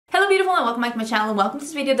people, and welcome back to my channel, and welcome to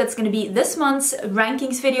this video that's going to be this month's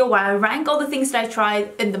rankings video where I rank all the things that I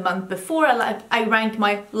tried in the month before. I rank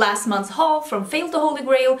my last month's haul from fail to holy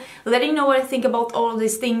grail, letting you know what I think about all of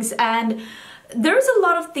these things. And there's a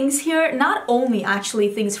lot of things here, not only actually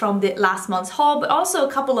things from the last month's haul, but also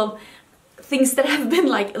a couple of things that have been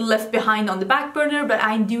like left behind on the back burner, but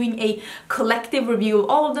I'm doing a collective review of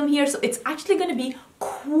all of them here, so it's actually going to be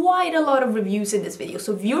quite a lot of reviews in this video.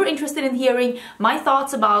 So if you're interested in hearing my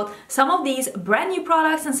thoughts about some of these brand new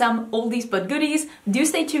products and some oldies but goodies, do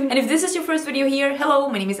stay tuned. And if this is your first video here, hello,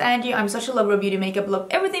 my name is Angie. I'm such a lover of beauty makeup, love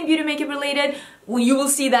everything beauty makeup related. Well, you will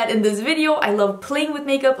see that in this video. I love playing with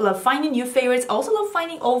makeup, love finding new favorites, I also love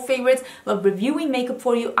finding old favorites, love reviewing makeup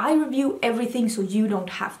for you. I review everything so you don't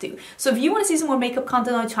have to. So if you want to see some more makeup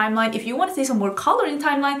content on timeline, if you want to see some more color in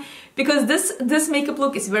timeline, because this makeup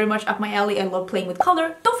look is very much up my alley, I love playing with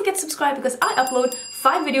color, don't forget to subscribe because I upload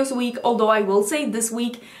 5 videos a week, although I will say this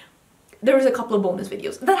week there is a couple of bonus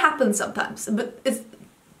videos. That happens sometimes, but it's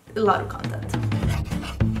a lot of content.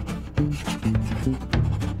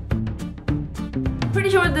 Pretty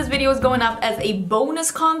sure this video is going up as a bonus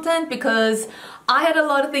content because I had a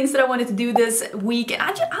lot of things that I wanted to do this week, and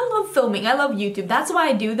I love filming, I love YouTube. That's why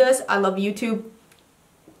I do this. I love YouTube.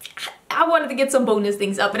 I wanted to get some bonus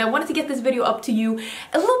things up, and I wanted to get this video up to you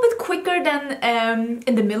a little bit quicker than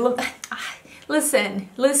in the middle of...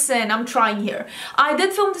 Listen, I'm trying here. I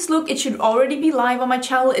did film this look. It should already be live on my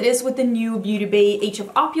channel. It is with the new Beauty Bay Age of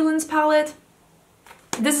Opulence palette.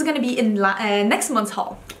 This is going to be in next month's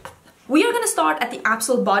haul. We are going to start at the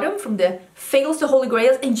absolute bottom from the fails to holy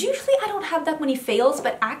grails, and usually I don't have that many fails,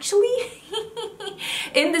 but actually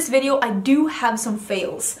in this video I do have some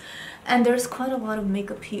fails. And there's quite a lot of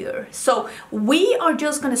makeup here. So we are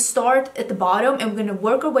just gonna start at the bottom and we're gonna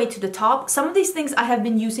work our way to the top. Some of these things I have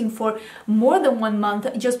been using for more than 1 month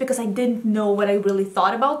just because I didn't know what I really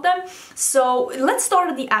thought about them. So let's start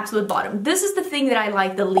at the absolute bottom. This is the thing that I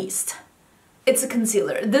like the least. It's a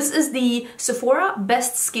concealer. This is the Sephora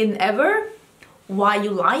Best Skin Ever. Why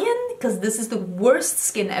you lying? Because this is the worst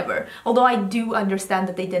skin ever. Although I do understand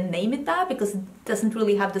that they didn't name it that because it doesn't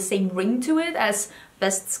really have the same ring to it as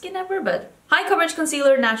Best Skin Ever, but high coverage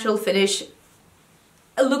concealer, natural finish.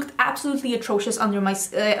 It looked absolutely atrocious under my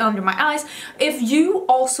eyes. If you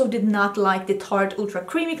also did not like the Tarte Ultra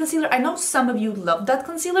Creamy Concealer, I know some of you love that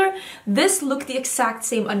concealer. This looked the exact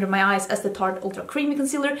same under my eyes as the Tarte Ultra Creamy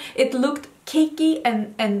Concealer. It looked cakey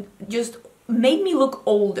and just made me look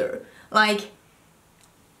older. Like,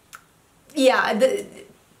 yeah,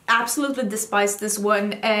 absolutely despise this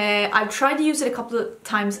one. I've tried to use it a couple of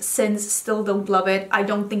times since, still don't love it. I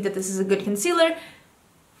don't think that this is a good concealer.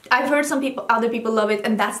 I've heard other people love it,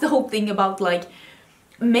 and that's the whole thing about like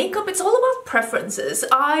makeup. It's all about preferences.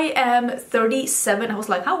 I am 37. I was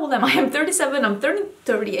like, how old am I? I'm 37. I'm turning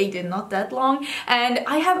 38 in not that long, and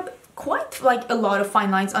I have quite like a lot of fine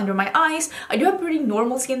lines under my eyes. I do have pretty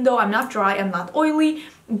normal skin though. I'm not dry, I'm not oily.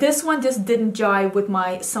 This one just didn't jive with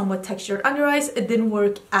my somewhat textured under eyes. It didn't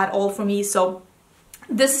work at all for me, so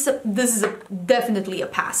this is definitely a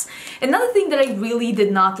pass. Another thing that I really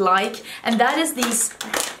did not like, and that is these.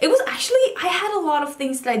 It was actually, I had a lot of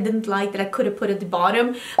things that I didn't like that I could have put at the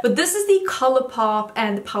bottom, but this is the ColourPop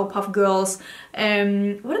and the Powerpuff Girls.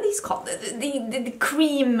 What are these called? The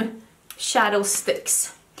cream shadow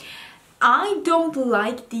sticks. I don't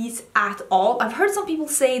like these at all. I've heard some people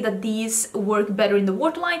say that these work better in the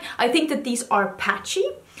waterline. I think that these are patchy.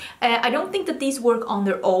 I don't think that these work on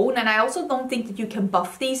their own, and I also don't think that you can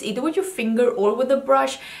buff these either with your finger or with a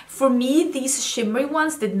brush. For me, these shimmery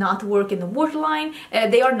ones did not work in the waterline.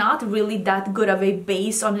 They are not really that good of a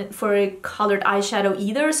base on it for a colored eyeshadow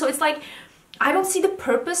either, so it's like I don't see the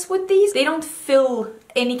purpose with these. They don't fill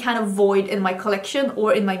any kind of void in my collection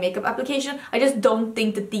or in my makeup application. I just don't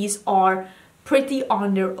think that these are pretty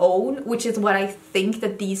on their own, which is what I think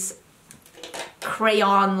that these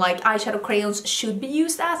crayon, like eyeshadow crayons, should be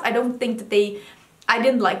used as. I don't think that I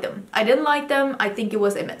didn't like them. I think it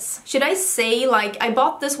was a miss. Should I say, like, I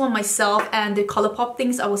bought this one myself, and the ColourPop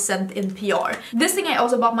things I was sent in PR. This thing I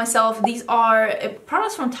also bought myself. These are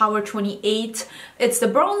products from Tower 28. It's the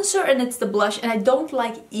bronzer and it's the blush, and I don't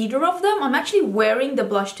like either of them. I'm actually wearing the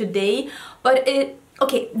blush today, but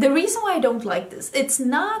okay, the reason why I don't like this, it's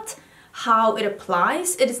not how it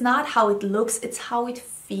applies, it is not how it looks, it's how it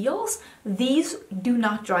feels. These do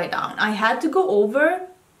not dry down. I had to go over,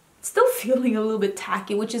 still feeling a little bit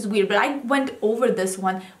tacky, which is weird, but I went over this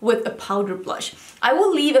one with a powder blush. I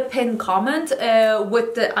will leave a pinned comment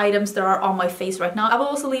with the items that are on my face right now. I will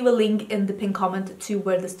also leave a link in the pinned comment to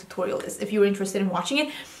where this tutorial is if you're interested in watching it.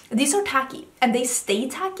 these are tacky and they stay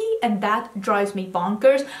tacky, and that drives me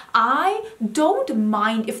bonkers. I don't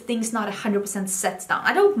mind if things not 100% sets down.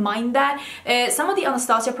 I don't mind that. Some of the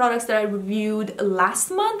Anastasia products that I reviewed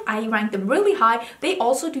last month, I ranked them really high. They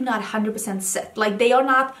also do not 100% set. Like, they are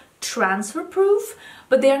not transfer proof,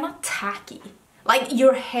 but they are not tacky. Like,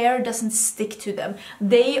 your hair doesn't stick to them.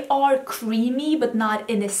 They are creamy, but not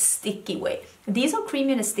in a sticky way. These are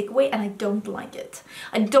creamy in a sticky way, and I don't like it.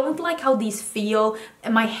 I don't like how these feel,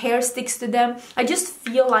 and my hair sticks to them. I just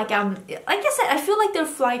feel like like I said, I feel like they're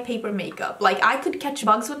flypaper makeup. Like, I could catch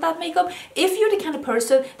bugs with that makeup. If you're the kind of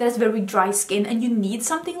person that has very dry skin and you need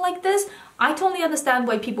something like this, I totally understand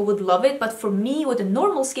why people would love it, but for me, with a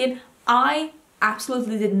normal skin, I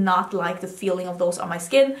absolutely did not like the feeling of those on my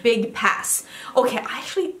skin. Big pass. Okay, I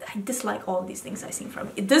dislike all of these things I've seen from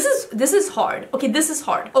it. This is hard. Okay, this is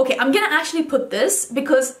hard. Okay, I'm gonna actually put this,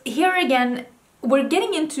 because here again, we're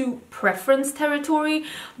getting into preference territory,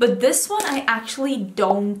 but this one I actually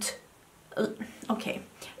don't... Okay.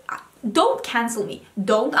 Don't cancel me.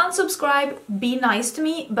 Don't unsubscribe. Be nice to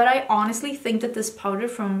me, but I honestly think that this powder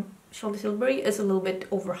from Charlotte Tilbury is a little bit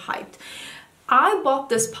overhyped. I bought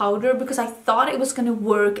this powder because I thought it was gonna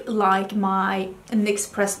work like my NYX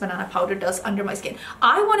Pressed Banana powder does under my skin.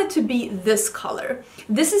 I want it to be this color.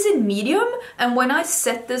 This is in medium, and when I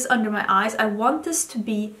set this under my eyes, I want this to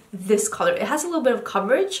be this color. It has a little bit of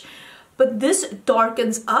coverage, but this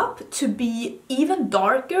darkens up to be even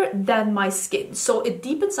darker than my skin. So it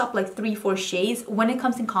deepens up like 3-4 shades when it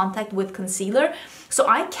comes in contact with concealer. So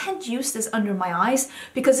I can't use this under my eyes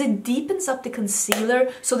because it deepens up the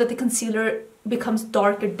concealer so that the concealer becomes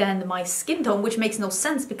darker than my skin tone, which makes no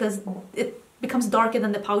sense because it becomes darker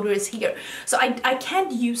than the powder is here. So I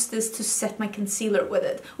can't use this to set my concealer with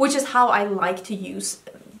it, which is how I like to use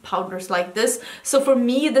powders like this. So for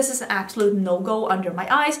me, this is an absolute no-go under my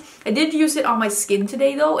eyes. I did use it on my skin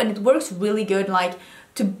today though, and it works really good, like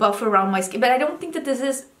to buff around my skin, but I don't think that this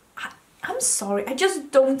is... I'm sorry, I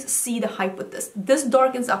just don't see the hype with this. This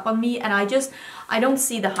darkens up on me, and I don't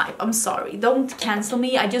see the hype. I'm sorry, don't cancel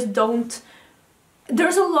me. I just don't...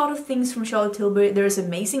 There's a lot of things from Charlotte Tilbury that is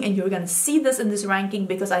amazing, and you're gonna see this in this ranking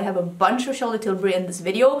because I have a bunch of Charlotte Tilbury in this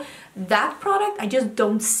video. That product, I just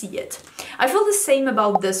don't see it. I feel the same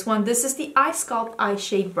about this one. This is the Eye Sculpt Eye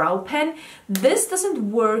Shade Brow Pen. This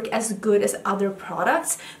doesn't work as good as other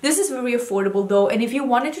products. This is very affordable though, and if you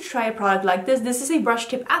wanted to try a product like this, this is a brush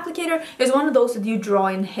tip applicator. It's one of those that you draw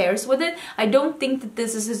in hairs with it. I don't think that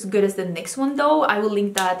this is as good as the NYX one though. I will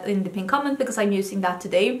link that in the pinned comment because I'm using that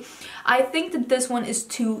today. I think that this one is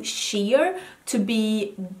too sheer to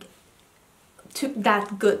be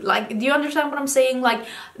that good. Like, do you understand what I'm saying? Like,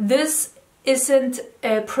 this isn't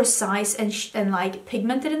precise and like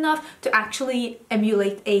pigmented enough to actually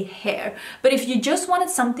emulate a hair. But if you just wanted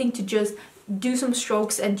something to just do some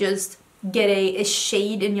strokes and just get a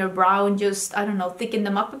shade in your brow and just, I don't know, thicken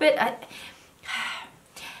them up a bit,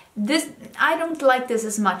 I don't like this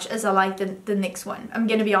as much as I like the NYX one. I'm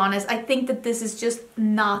gonna be honest. I think that this is just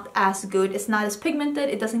not as good. It's not as pigmented.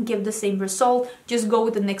 It doesn't give the same result. Just go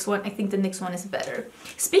with the NYX one. I think the NYX one is better.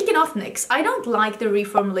 Speaking of NYX, I don't like the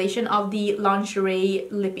reformulation of the Lingerie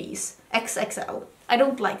Lippies XXL. I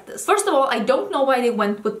don't like this. First of all, I don't know why they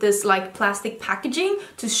went with this like plastic packaging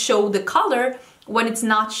to show the color when it's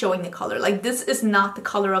not showing the color. Like, this is not the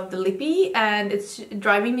color of the lippy, and it's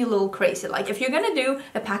driving me a little crazy. Like, if you're gonna do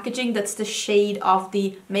a packaging that's the shade of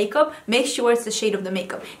the makeup, make sure it's the shade of the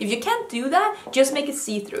makeup. If you can't do that, just make it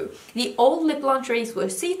see-through. The old lip lingeries were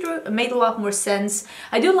see-through. It made a lot more sense.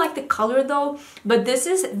 I do like the color though, but this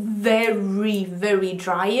is very, very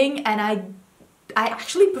drying, and I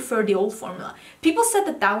actually prefer the old formula. People said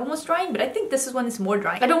that that one was drying, but I think this one is more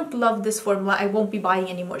drying. I don't love this formula. I won't be buying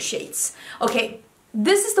any more shades. Okay,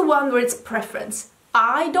 this is the one where it's preference.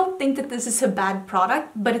 I don't think that this is a bad product,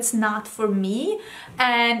 but it's not for me,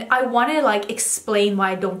 and I want to like explain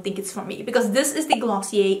why I don't think it's for me, because this is the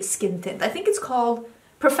Glossier Skin Tint. I think it's called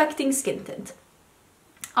Perfecting Skin Tint.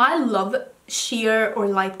 I love sheer or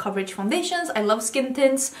light coverage foundations. I love skin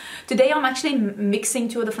tints. Today I'm actually mixing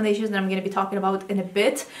two of the foundations that I'm going to be talking about in a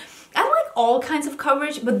bit. I like all kinds of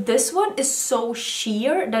coverage, but this one is so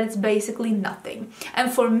sheer that it's basically nothing.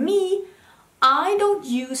 And for me, I don't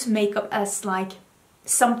use makeup as like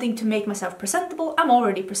something to make myself presentable. I'm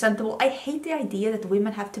already presentable. I hate the idea that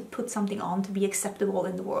women have to put something on to be acceptable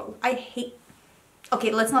in the world. I hate...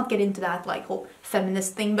 Okay, let's not get into that like whole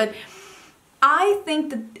feminist thing, but I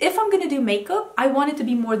think that if I'm gonna do makeup, I want it to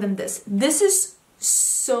be more than this. This is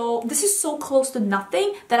so close to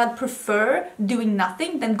nothing that I'd prefer doing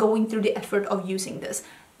nothing than going through the effort of using this.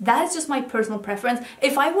 That is just my personal preference.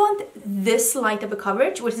 If I want this light of a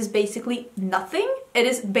coverage, which is basically nothing, it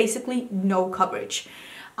is basically no coverage.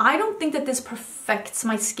 I don't think that this perfects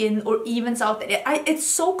my skin or evens out. It's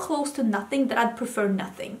so close to nothing that I'd prefer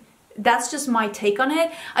nothing. That's just my take on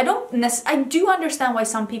it. I do understand why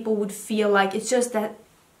some people would feel like it's just that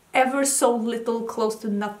ever so little close to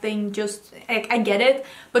nothing, just, I get it.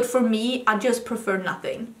 But for me, I just prefer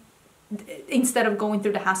nothing instead of going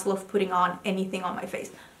through the hassle of putting on anything on my face.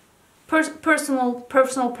 Personal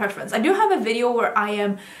preference. I do have a video where I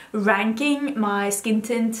am ranking my skin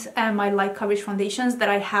tint and my light coverage foundations that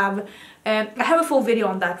I have. I have a full video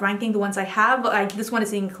on that, ranking the ones I have. Like, this one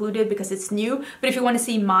is included because it's new, but if you want to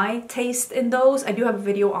see my taste in those, I do have a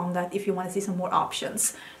video on that if you want to see some more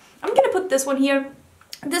options. I'm gonna put this one here.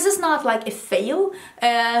 This is not like a fail.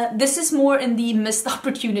 This is more in the missed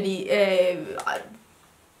opportunity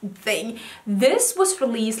thing. This was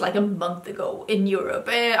released like a month ago in Europe.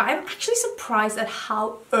 I'm actually surprised at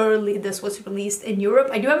how early this was released in Europe.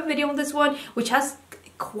 I do have a video on this one which has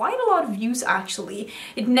quite a lot of views actually.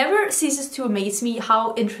 It never ceases to amaze me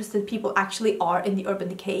how interested people actually are in the Urban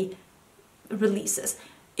Decay releases.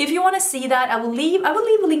 If you want to see that, I will leave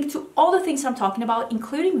a link to all the things I'm talking about,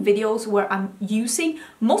 including videos where I'm using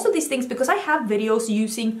most of these things, because I have videos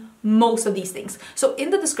using most of these things. So in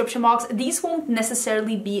the description box, these won't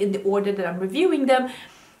necessarily be in the order that I'm reviewing them.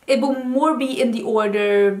 It will more be in the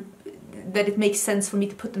order that it makes sense for me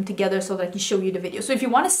to put them together so that I can show you the video. So if you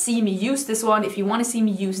want to see me use this one, if you want to see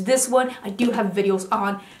me use this one, I do have videos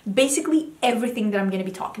on basically everything that I'm going to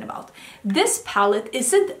be talking about. This palette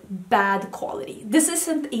isn't bad quality. This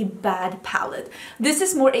isn't a bad palette. This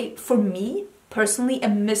is more for me personally, a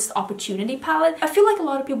missed opportunity palette. I feel like a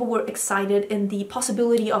lot of people were excited in the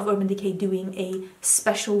possibility of Urban Decay doing a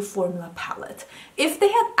special formula palette. If they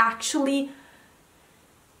had actually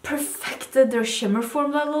perfected their shimmer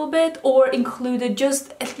formula a little bit, or included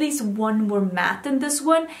just at least one more matte in this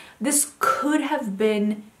one, this could have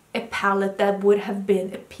been a palette that would have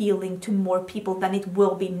been appealing to more people than it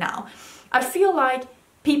will be now. I feel like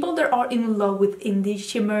people that are in love with indie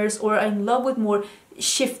shimmers or are in love with more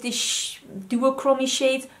shifty duochrome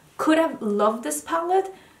shades could have loved this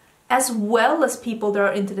palette, as well as people that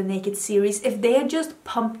are into the Naked series, if they had just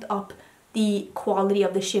pumped up the quality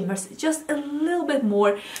of the shimmers just a little bit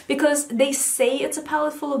more, because they say it's a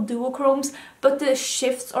palette full of duochromes, but the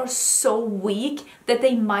shifts are so weak that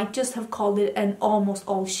they might just have called it an almost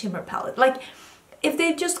all shimmer palette. Like, if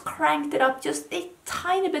they just cranked it up just a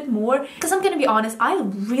tiny bit more, because I'm gonna be honest, I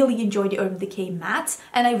really enjoy the Urban Decay mattes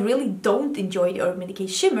and I really don't enjoy the Urban Decay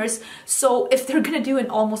shimmers. So if they're gonna do an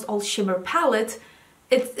almost all shimmer palette,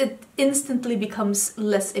 it instantly becomes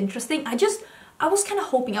less interesting. I was kind of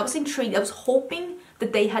hoping, I was intrigued, I was hoping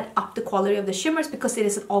that they had upped the quality of the shimmers because it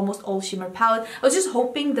is an almost all shimmer palette. I was just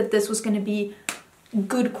hoping that this was going to be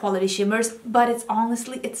good quality shimmers, but it's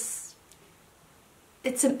honestly,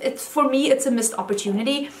 for me, it's a missed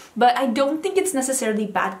opportunity. But I don't think it's necessarily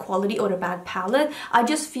bad quality or a bad palette. I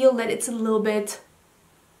just feel that it's a little bit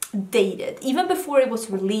dated. Even before it was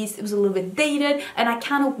released, it was a little bit dated, and I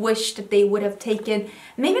kind of wish that they would have taken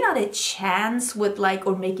maybe not a chance with like,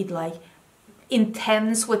 or make it like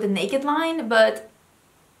intense with the Naked line, but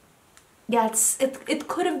yeah, it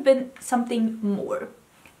could have been something more.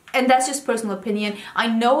 And that's just personal opinion. I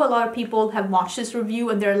know a lot of people have watched this review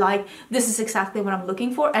and they're like, this is exactly what I'm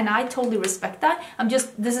looking for, and I totally respect that.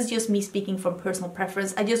 This is just me speaking from personal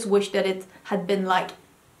preference. I just wish that it had been like,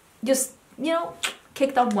 just, you know,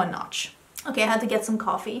 kicked up one notch. Okay, I had to get some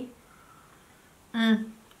coffee.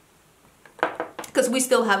 Because we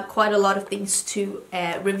still have quite a lot of things to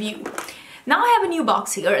review. Now I have a new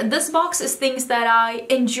box here, and this box is things that I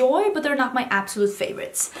enjoy, but they're not my absolute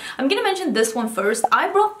favorites. I'm gonna mention this one first. I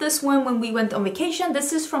brought this one when we went on vacation.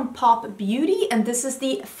 This is from OPV Beauty, and this is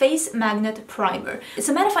the Face Magnet Primer. It's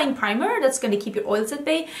a mattifying primer that's gonna keep your oils at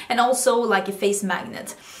bay, and also like a face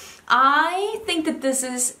magnet. I think that this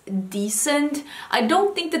is decent. I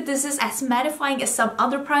don't think that this is as mattifying as some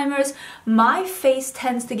other primers. My face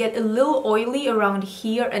tends to get a little oily around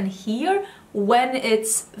here and here when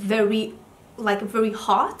it's very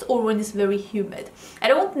hot or when it's very humid. I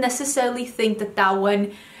don't necessarily think that that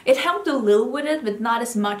one, it helped a little with it, but not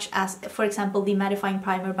as much as, for example, the mattifying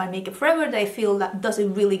primer by Makeup Forever that I feel that does a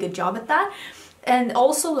really good job at that. And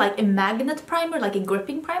also like a magnet primer, like a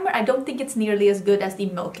gripping primer, I don't think it's nearly as good as the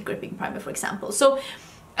Milk gripping primer, for example. So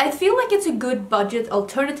I feel like it's a good budget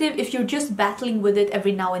alternative if you're just battling with it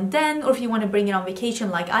every now and then, or if you want to bring it on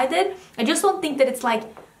vacation like I did. I just don't think that it's like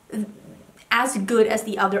as good as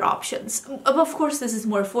the other options. Of course, this is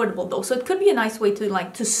more affordable though, so it could be a nice way to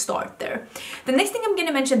like to start there. The next thing I'm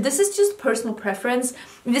gonna mention, this is just personal preference.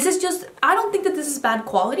 This is just, I don't think that this is bad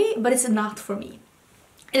quality, but it's not for me.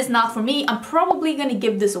 It's not for me. I'm probably gonna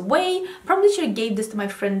give this away. Probably should have gave this to my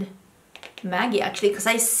friend Maggie actually, because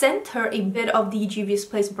I sent her a bit of the Juvia's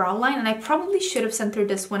Place brow line, and I probably should have sent her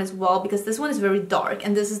this one as well, because this one is very dark,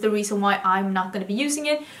 and this is the reason why I'm not going to be using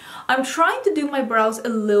it. I'm trying to do my brows a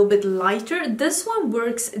little bit lighter. This one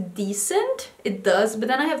works decent, it does, but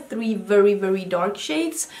then I have 3 very, very dark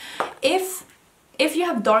shades. If you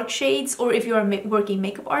have dark shades, or if you're a working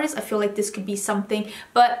makeup artist, I feel like this could be something.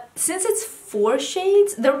 But since it's 4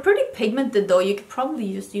 shades, they're pretty pigmented though. You could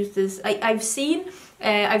probably just use this. I've seen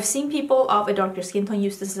people of a darker skin tone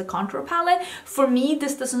use this as a contour palette. For me,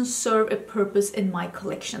 this doesn't serve a purpose in my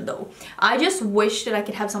collection though. I just wish that I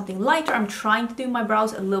could have something lighter. I'm trying to do my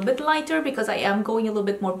brows a little bit lighter because I am going a little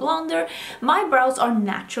bit more blonder. My brows are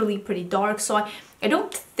naturally pretty dark, so I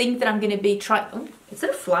don't think that I'm gonna be trying... Oh, is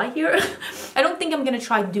there a fly here? I don't think I'm gonna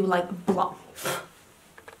try to do like blonde.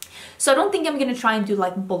 So I don't think I'm gonna try and do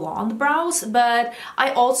like blonde brows, but I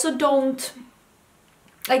also don't...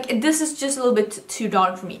 Like, this is just a little bit too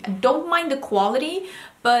dark for me. I don't mind the quality,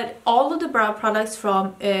 but all of the brow products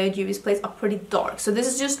from Juvia's Place are pretty dark. So this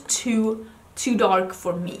is just too dark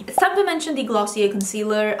for me. It's time to mention the Glossier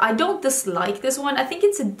concealer. I don't dislike this one. I think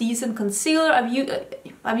it's a decent concealer. I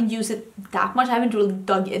haven't used it that much. I haven't really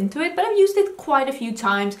dug into it, but I've used it quite a few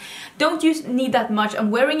times. Don't need that much.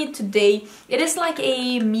 I'm wearing it today. It is like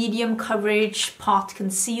a medium coverage pot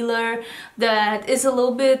concealer that is a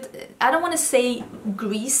little bit, I don't want to say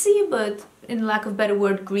greasy, but in lack of a better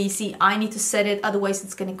word, greasy. I need to set it, otherwise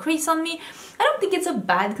it's gonna crease on me. I don't think it's a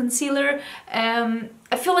bad concealer.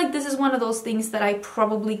 I feel like this is one of those things that I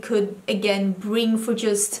probably could, again, bring for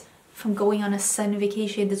just... If I'm going on a sun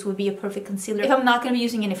vacation, this would be a perfect concealer. If I'm not gonna be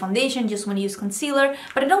using any foundation, just want to use concealer,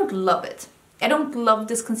 but I don't love it. I don't love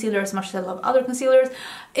this concealer as much as I love other concealers.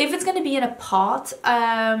 If it's gonna be in a pot,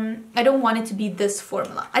 I don't want it to be this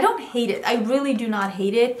formula. I don't hate it. I really do not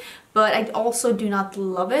hate it, but I also do not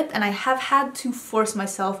love it, and I have had to force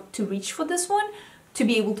myself to reach for this one to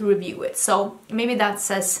be able to review it. So maybe that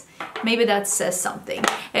says something.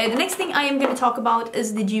 The next thing I am going to talk about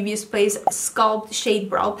is the Juvia's Place Sculpt Shade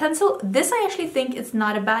Brow Pencil. This I actually think it's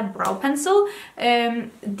not a bad brow pencil.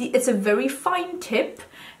 It's a very fine tip.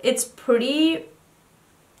 It's pretty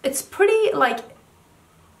like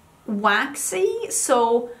waxy,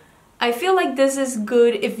 so I feel like this is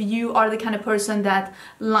good if you are the kind of person that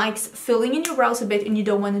likes filling in your brows a bit and you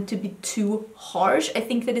don't want it to be too harsh. I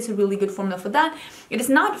think that it's a really good formula for that. It is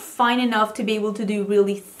not fine enough to be able to do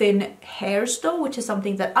really thin hairs though, which is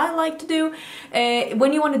something that I like to do.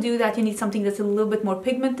 When you want to do that, you need something that's a little bit more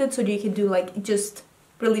pigmented so you can do like just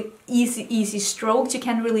really easy strokes. You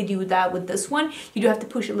can't really do that with this one. You do have to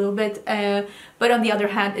push a little bit, but on the other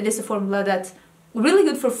hand, it is a formula that's really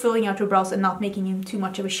good for filling out your brows and not making them too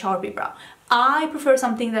much of a Sharpie brow. I prefer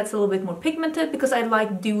something that's a little bit more pigmented because I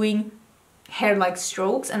like doing hair-like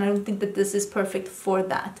strokes, and I don't think that this is perfect for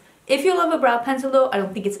that. If you love a brow pencil though, I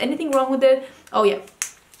don't think it's anything wrong with it. Oh yeah,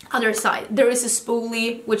 other side, there is a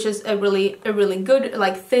spoolie, which is a really good,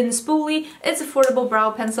 like thin spoolie. It's affordable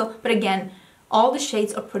brow pencil, but again, all the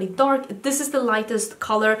shades are pretty dark. This is the lightest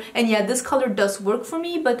color, and yeah, this color does work for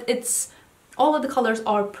me, but all of the colors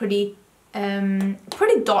are pretty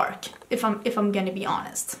dark, if I'm gonna be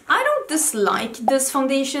honest. I don't dislike this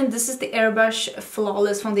foundation. This is the Airbrush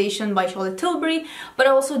Flawless Foundation by Charlotte Tilbury, but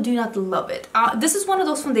I also do not love it. This is one of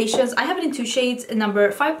those foundations. I have it in 2 shades, number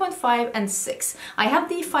 5.5 and 6. I have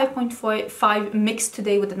the 5.5 mixed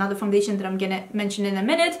today with another foundation that I'm gonna mention in a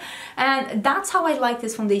minute, and that's how I like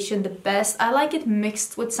this foundation the best. I like it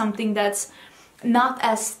mixed with something that's not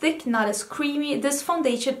as thick, not as creamy. This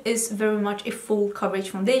foundation is very much a full coverage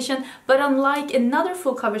foundation, but unlike another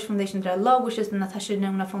full coverage foundation that I love, which is the Natasha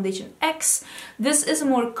Denona Foundation X, this is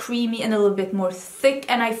more creamy and a little bit more thick,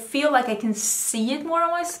 and I feel like I can see it more on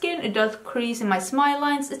my skin. It does crease in my smile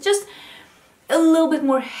lines. It's just a little bit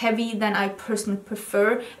more heavy than I personally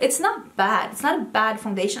prefer. It's not bad. It's not a bad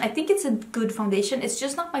foundation. I think it's a good foundation. It's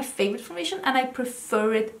just not my favorite foundation, and I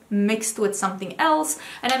prefer it mixed with something else.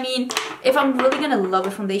 And I mean, if I'm really gonna love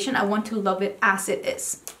a foundation, I want to love it as it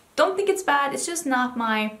is. Don't think it's bad. It's just not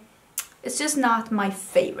my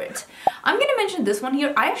favorite. I'm gonna mention this one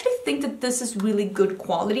here. I actually think that this is really good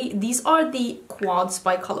quality. These are the quads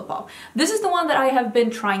by Colourpop. This is the one that I have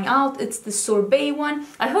been trying out. It's the sorbet one.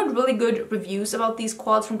 I heard really good reviews about these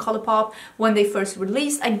quads from Colourpop when they first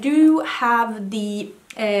released. I do have the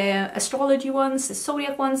astrology ones, the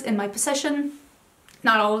zodiac ones in my possession.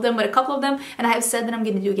 not all of them, but a couple of them, and I have said that I'm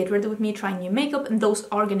gonna do Get Ready With Me, trying new makeup, and those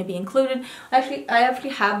are gonna be included. Actually, I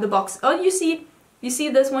actually have the box. Oh, you see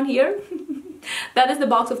this one here? That is the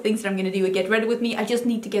box of things that I'm gonna do at Get Ready With Me. I just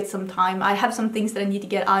need to get some time. I have some things that I need to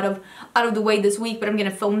get out of the way this week, but I'm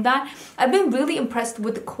gonna film that. I've been really impressed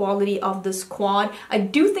with the quality of this quad. I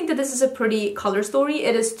do think that this is a pretty color story.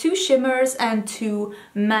 It is 2 shimmers and 2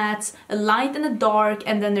 mattes, a light and a dark,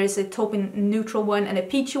 and then there's a taupe neutral one and a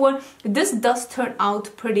peachy one. This does turn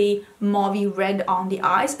out pretty mauvey red on the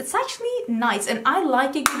eyes. It's actually nice, and I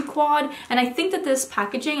like a good quad, and I think that this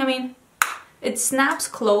packaging, I mean, it snaps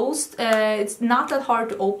closed. It's not that hard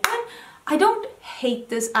to open. I don't hate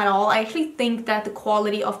this at all. I actually think that the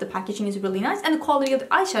quality of the packaging is really nice, and the quality of the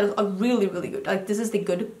eyeshadows are really, really good. Like, this is the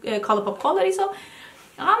good Colourpop quality, so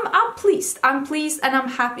I'm pleased. I'm pleased and I'm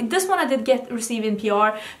happy. This one I did receive in PR.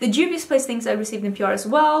 The Juvia's Place things I received in PR as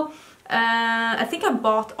well. I think I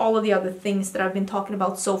bought all of the other things that I've been talking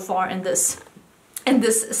about so far in this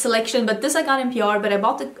selection, but this I got in PR, but I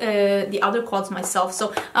bought the other quads myself,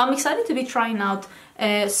 so I'm excited to be trying out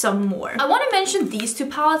some more. I want to mention these 2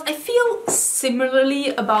 palettes. I feel similarly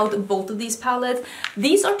about both of these palettes.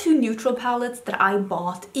 These are 2 neutral palettes that I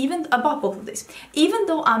bought. I bought both of these. Even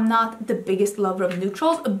though I'm not the biggest lover of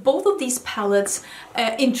neutrals, both of these palettes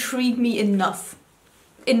intrigue me enough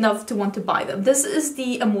to want to buy them. This is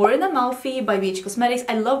the Amore and Amalfi by BH Cosmetics.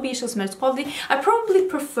 I love BH Cosmetics quality. I probably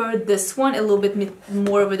prefer this one a little bit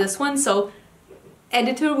more over this one, so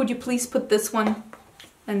editor, would you please put this one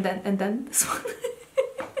and then this one.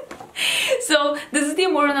 So this is the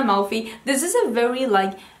Amore and Amalfi. This is a very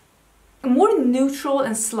like more neutral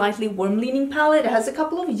and slightly warm leaning palette. It has a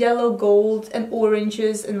couple of yellow, gold and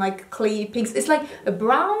oranges and like clay pinks. It's like a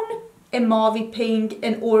brown, a mauve pink,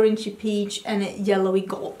 an orangey peach, and a yellowy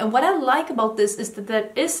gold. And what I like about this is that there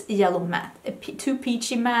is yellow matte, 2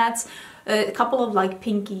 peachy mattes, a couple of like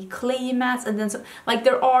pinky clay mattes, and then some, like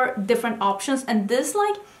there are different options. And this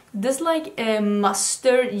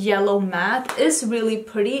mustard yellow matte is really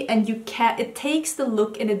pretty, and it takes the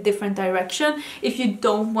look in a different direction if you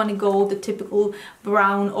don't want to go the typical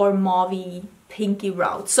brown or mauve pinky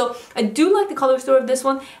route. So I do like the color story of this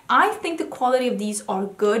one. I think the quality of these are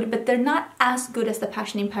good, but they're not as good as the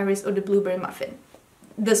Passion in Paris or the Blueberry Muffin.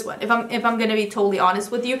 This one, if I'm gonna be totally honest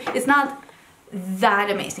with you, it's not that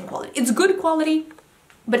amazing quality. It's good quality,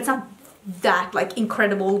 but it's not that like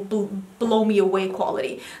incredible blow me away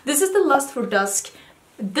quality. This is the Lust for Dusk.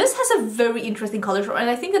 This has a very interesting color story, and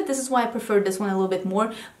I think that this is why I prefer this one a little bit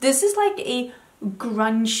more. This is like a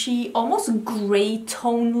grungy, almost gray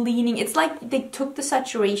tone leaning. It's like they took the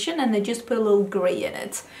saturation and they just put a little gray in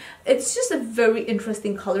it. It's just a very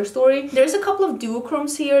interesting color story. There's a couple of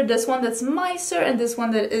duochromes here. This one that's Miser and this one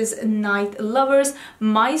that is Night Lovers.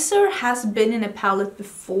 Miser has been in a palette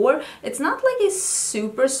before. It's not like a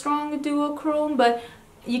super strong duochrome, but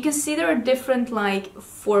you can see there are different like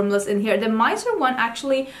formulas in here. The Miser one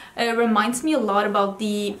actually reminds me a lot about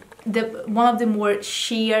one of the more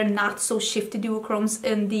sheer, not so shifty duochromes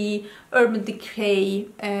in the Urban Decay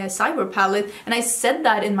Cyber palette, and I said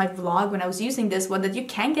that in my vlog when I was using this one, that you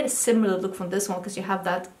can get a similar look from this one because you have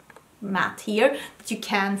that matte here that you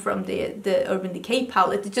can from the Urban Decay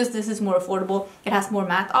palette. It's just this is more affordable, it has more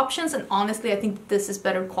matte options, and honestly I think this is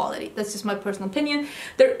better quality. That's just my personal opinion.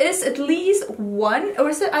 There is at least one, or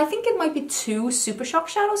is it, I think it might be 2 Super Shock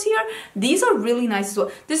shadows here. These are really nice as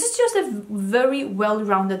well. This is just a very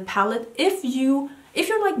well-rounded palette. If you're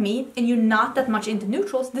like me and you're not that much into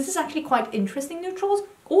neutrals, this is actually quite interesting neutrals.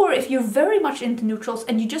 Or if you're very much into neutrals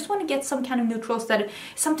and you just want to get some kind of neutrals that are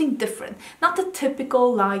something different, not the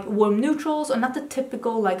typical like warm neutrals or not the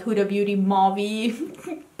typical like Huda Beauty mauve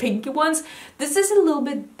pinky ones, this is a little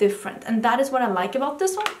bit different, and that is what I like about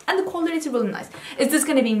this one, and the quality is really nice. Is this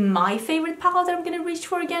going to be my favorite palette that I'm going to reach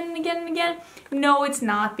for again and again and again? No, it's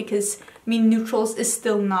not, because I mean neutrals is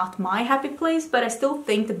still not my happy place, but I still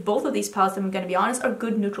think that both of these palettes, if I'm going to be honest, are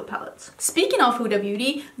good neutral palettes. Speaking of Huda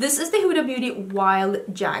Beauty, this is the Huda Beauty Wild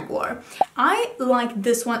Jaguar. I like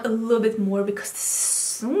this one a little bit more because this is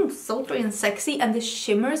so sultry and sexy, and the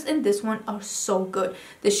shimmers in this one are so good.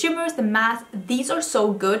 The shimmers, the matte, these are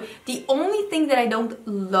so good. The only thing that I don't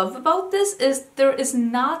love about this is there is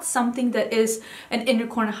not something that is an inner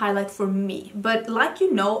corner highlight for me. But like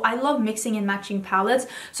you know, I love mixing and matching palettes,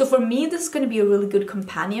 so for me this is going to be a really good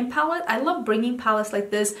companion palette. I love bringing palettes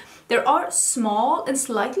like this. There are small and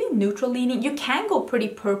slightly neutral leaning. You can go pretty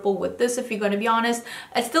purple with this if you're going to be honest.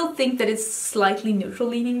 I still think that it's slightly neutral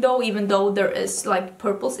leaning though, even though there is like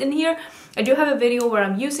purples in here. I do have a video where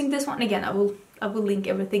I'm using this one. Again, I will link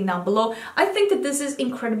everything down below. I think that this is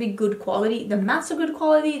incredibly good quality. The mattes are good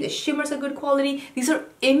quality, the shimmers are good quality. These are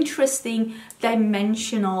interesting,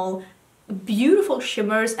 dimensional, beautiful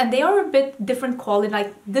shimmers, and they are a bit different quality.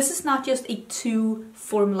 Like, this is not just a 2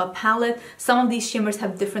 formula palette. Some of these shimmers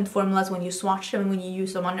have different formulas when you swatch them, when you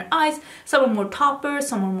use them on your eyes. Some are more topper,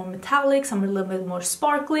 some are more metallic, some are a little bit more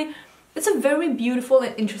sparkly. It's a very beautiful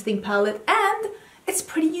and interesting palette, and it's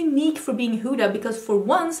pretty unique for being Huda, because for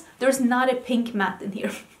once there's not a pink matte in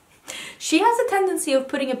here. She has a tendency of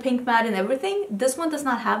putting a pink matte in everything. This one does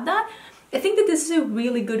not have that. I think that this is a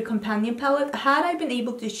really good companion palette. Had I been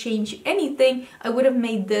able to change anything, I would have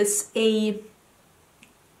made this either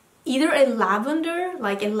a lavender,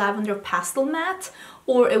 like a lavender pastel matte,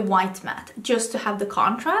 or a white matte, just to have the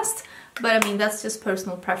contrast. But I mean, that's just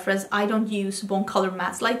personal preference. I don't use bone color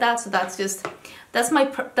mattes like that, so that's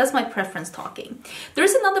my preference talking. There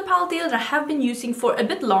is another palette here that I have been using for a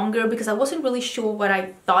bit longer because I wasn't really sure what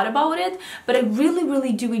I thought about it, but I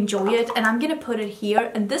really do enjoy it, and I'm gonna put it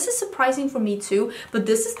here. And this is surprising for me too, but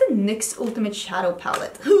this is the NYX Ultimate Shadow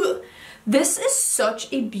Palette. This is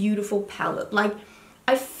such a beautiful palette. Like,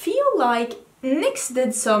 I feel like NYX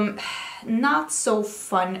did some not so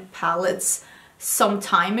fun palettes some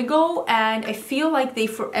time ago, and I feel like they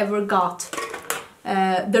forever got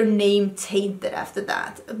their name tainted after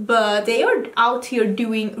that. But they are out here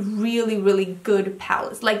doing really good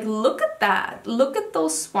palettes. Like, look at that, look at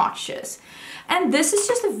those swatches. And this is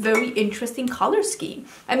just a very interesting color scheme.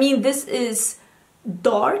 I mean, this is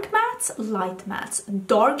dark mattes, light mattes,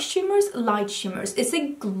 dark shimmers, light shimmers. It's a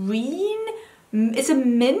green, it's a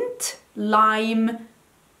mint, lime,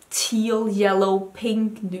 teal, yellow,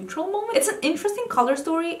 pink, neutral moment. It's an interesting color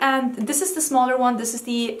story, and this is the smaller one. This is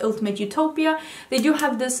the Ultimate Utopia. They do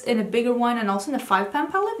have this in a bigger one and also in a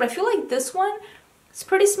 5-pan palette, but I feel like this one is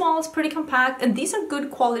pretty small, it's pretty compact, and these are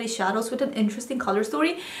good quality shadows with an interesting color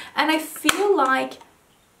story. And I feel like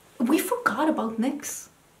we forgot about NYX.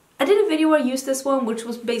 I did a video where I used this one, which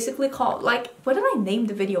was basically called, like, what did I name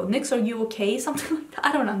the video? NYX, are you okay? Something like that.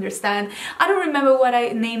 I don't understand. I don't remember what I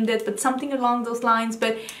named it, but something along those lines.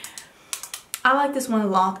 But I like this one a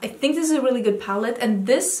lot. I think this is a really good palette, and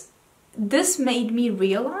this made me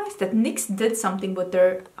realize that NYX did something with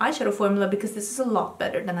their eyeshadow formula, because this is a lot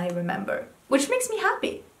better than I remember, which makes me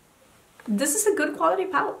happy. This is a good quality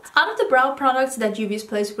palette. Out of the brow products that UV's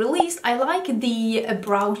Place released, I like the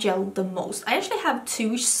brow gel the most. I actually have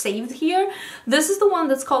 2 saved here. This is the one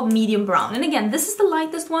that's called medium brown, and again, this is the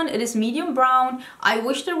lightest one. It is medium brown. I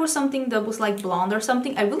wish there was something that was like blonde or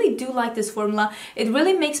something. I really do like this formula. It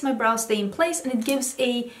really makes my brows stay in place, and it gives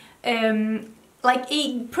a like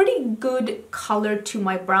a pretty good color to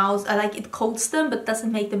my brows. I like it coats them, but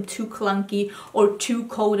doesn't make them too clunky or too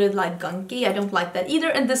coated like gunky. I don't like that either.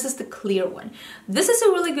 And this is the clear one. This is a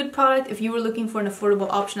really good product if you were looking for an affordable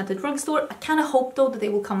option at the drugstore. I kind of hope though that they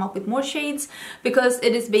will come up with more shades, because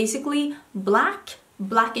it is basically black,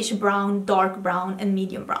 blackish brown, dark brown, and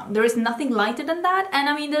medium brown. There is nothing lighter than that, and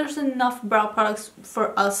I mean, there's enough brow products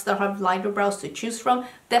for us that have lighter brows to choose from,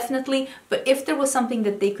 definitely. But if there was something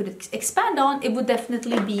that they could expand on, it would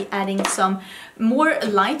definitely be adding some more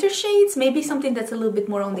lighter shades, maybe something that's a little bit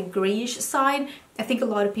more on the grayish side. I think a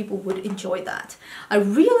lot of people would enjoy that. I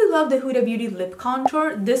really love the Huda Beauty lip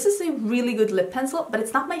contour. This is a really good lip pencil, but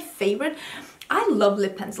it's not my favorite. I love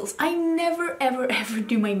lip pencils. I never ever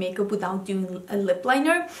do my makeup without doing a lip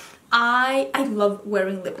liner. I love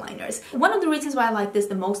wearing lip liners. One of the reasons why I like this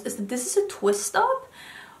the most is that this is a twist up,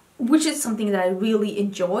 which is something that I really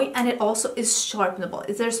enjoy, and it also is sharpenable.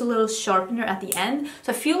 There's a little sharpener at the end,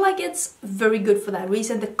 so I feel like it's very good for that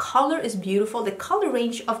reason. The color is beautiful. The color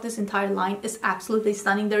range of this entire line is absolutely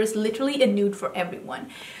stunning. There is literally a nude for everyone.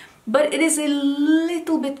 But it is a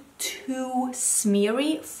little bit too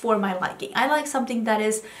smeary for my liking. I like something that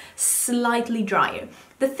is slightly drier.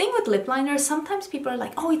 The thing with lip liners, sometimes people are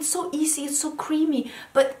like, oh, it's so easy, it's so creamy,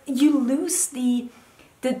 but you lose the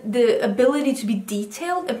ability to be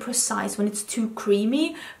detailed and precise when it's too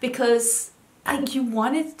creamy, because you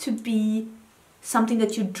want it to be something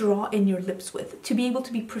that you draw in your lips with, to be able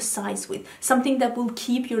to be precise with, something that will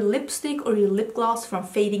keep your lipstick or your lip gloss from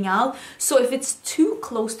fading out. So if it's too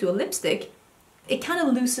close to a lipstick, it kind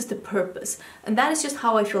of loses the purpose. And that is just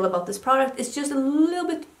how I feel about this product. It's just a little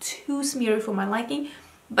bit too smeary for my liking,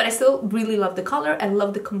 but I still really love the color, I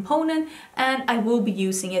love the component, and I will be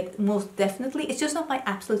using it most definitely. It's just not my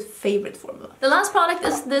absolute favorite formula. The last product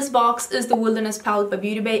in this box is the Wilderness palette by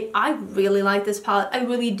Beauty Bay. I really like this palette, I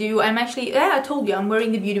really do. I'm actually, yeah, I told you, I'm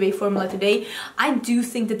wearing the Beauty Bay formula today. I do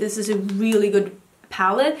think that this is a really good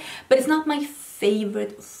palette, but it's not my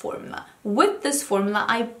favorite formula. With this formula,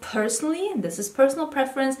 I personally, and this is personal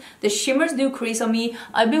preference, the shimmers do crease on me.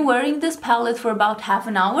 I've been wearing this palette for about half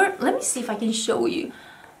an hour. Let me see if I can show you.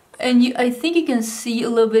 And I think you can see a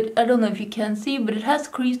little bit, I don't know if you can see, but it has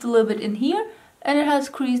creased a little bit in here, and it has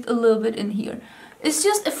creased a little bit in here. It's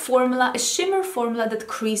just a formula, a shimmer formula that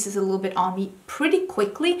creases a little bit on me pretty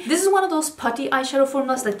quickly. This is one of those putty eyeshadow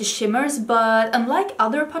formulas like the shimmers, but unlike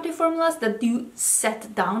other putty formulas that do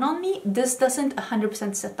set down on me, this doesn't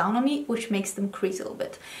 100% set down on me, which makes them crease a little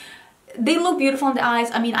bit. They look beautiful on the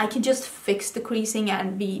eyes. I mean, I can just fix the creasing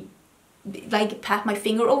and like pat my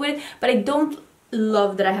finger over it, but I don't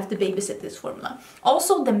love that I have to babysit this formula.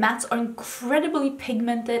 Also, the mattes are incredibly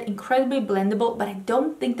pigmented, incredibly blendable, but I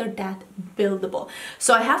don't think they're that buildable.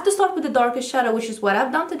 So I have to start with the darkest shadow, which is what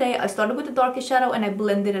I've done today. I started with the darkest shadow and I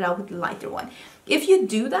blended it out with the lighter one. If you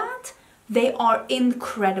do that, they are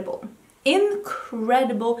incredible.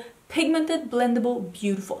 Incredible, pigmented, blendable,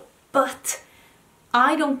 beautiful. But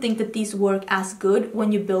I don't think that these work as good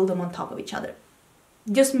when you build them on top of each other.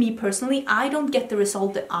 Just me personally, I don't get the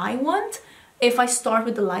result that I want if I start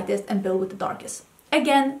with the lightest and build with the darkest.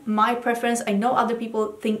 Again, my preference. I know other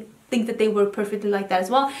people think that they work perfectly like that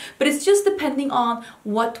as well, but it's just depending on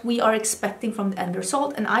what we are expecting from the end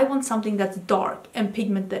result, and I want something that's dark and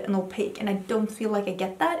pigmented and opaque, and I don't feel like I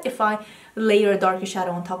get that if I layer a darker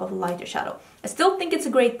shadow on top of a lighter shadow. I still think it's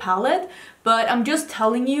a great palette, but I'm just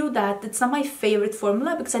telling you that it's not my favorite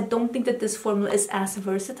formula because I don't think that this formula is as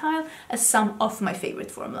versatile as some of my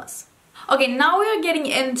favorite formulas. Okay, now we are getting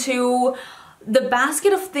into the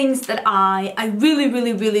basket of things that I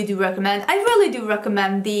really do recommend. I really do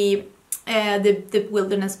recommend the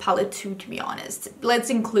Wilderness palette too, to be honest.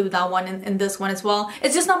 Let's include that one in this one as well.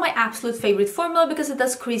 It's just not my absolute favorite formula because it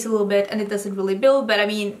does crease a little bit and it doesn't really build, but I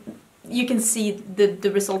mean, you can see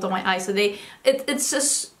the result on my eyes, so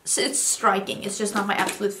it's striking. It's just not my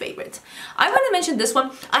absolute favorite. I want to mention this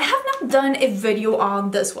one. I have not done a video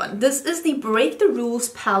on this one. This is the Break the Rules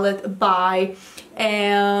palette by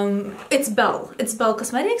it's Belle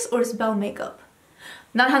Cosmetics or it's Belle Makeup.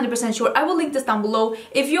 Not 100% sure. I will link this down below.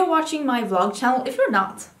 If you're watching my vlog channel, if you're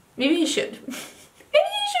not, maybe you should.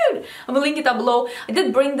 Maybe you should. I will link it down below. I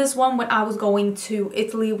did bring this one when I was going to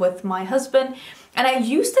Italy with my husband, and I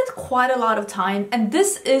used it quite a lot of time. And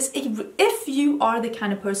this is, if you are the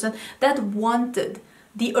kind of person that wanted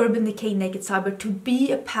the Urban Decay Naked Cyber to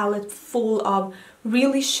be a palette full of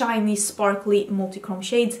really shiny, sparkly, multi-chrome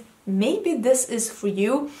shades, maybe this is for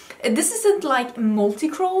you. This isn't like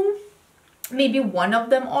multi-chrome. Maybe one of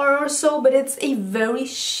them are or so, but it's a very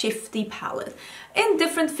shifty palette in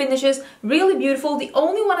different finishes, really beautiful. The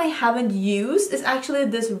only one I haven't used is actually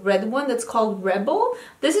this red one that's called Rebel.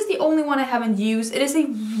 This is the only one I haven't used. It is a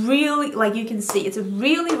really, like you can see, it's a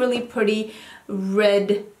really pretty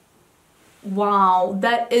red. Wow,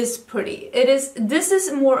 that is pretty. This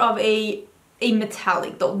is more of a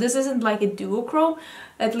metallic though. This isn't like a duochrome,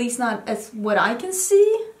 at least not as what I can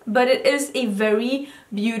see, but it is a very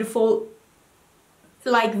beautiful,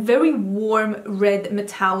 like very warm red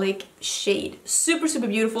metallic shade. Super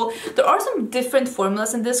beautiful. There are some different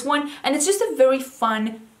formulas in this one, and it's just a very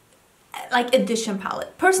fun like addition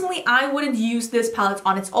palette. Personally, I wouldn't use this palette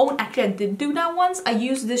on its own. Actually, I did do that once. I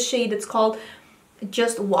used this shade that's called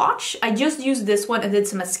Just Watch. I just used this one and did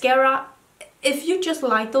some mascara. If you just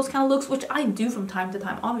like those kind of looks, which I do from time to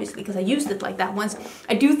time, obviously, because I used it like that once,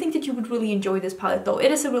 I do think that you would really enjoy this palette though.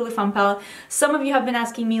 It is a really fun palette. Some of you have been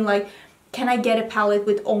asking me like, can I get a palette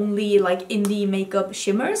with only like indie makeup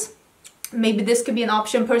shimmers? Maybe this could be an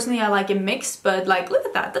option. Personally, I like a mix, but like, look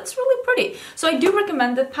at that. That's really pretty. So I do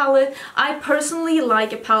recommend that palette. I personally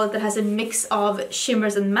like a palette that has a mix of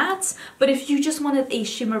shimmers and mattes, but if you just wanted a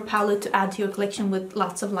shimmer palette to add to your collection with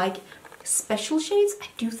lots of like special shades, I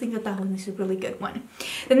do think that that one is a really good one.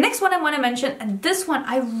 The next one I want to mention, and this one,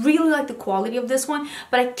 I really like the quality of this one,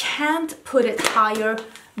 but I can't put it higher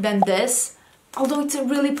than this. Although it's a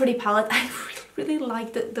really pretty palette, I really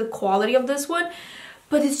like the quality of this one,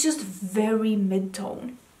 but it's just very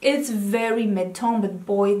mid-tone. It's very mid-tone, but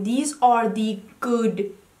boy, these are the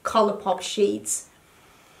good ColourPop shades.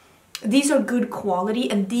 These are good quality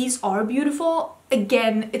and these are beautiful.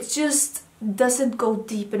 Again, it's just doesn't go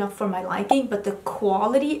deep enough for my liking, but the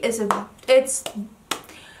quality is it's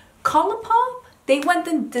ColourPop. They went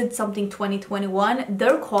and did something 2021.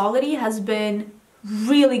 Their quality has been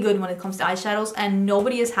really good when it comes to eyeshadows, and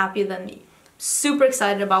nobody is happier than me. Super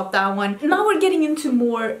excited about that one. Now we're getting into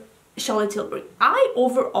more Charlotte Tilbury. I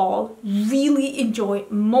overall really enjoy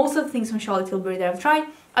most of the things from Charlotte Tilbury that I've tried.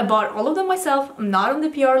 I bought all of them myself. I'm not on the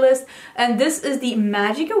PR list, and this is the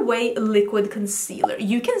Magic Away Liquid Concealer.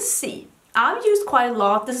 You can see I've used quite a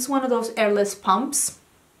lot. This is one of those airless pumps.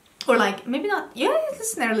 Or like, maybe not, yeah,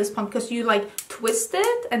 this is an airless pump because you like twist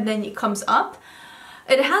it and then it comes up.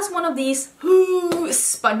 It has one of these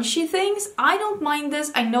spongy things. I don't mind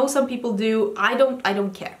this. I know some people do. I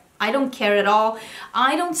don't care. I don't care at all.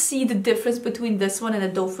 I don't see the difference between this one and the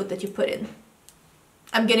doe foot that you put in.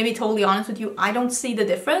 I'm gonna be totally honest with you. I don't see the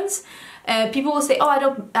difference. People will say, oh,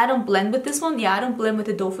 I don't blend with this one. Yeah, I don't blend with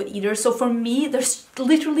the doe foot either. So for me, there's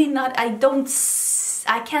literally not,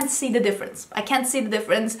 I can't see the difference. I can't see the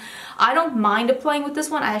difference. I don't mind applying with this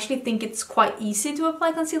one. I actually think it's quite easy to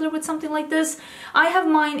apply concealer with something like this. I have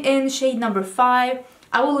mine in shade number 5.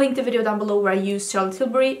 I will link the video down below where I use Charlotte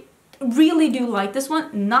Tilbury. Really do like this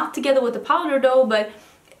one. Not together with the powder though, but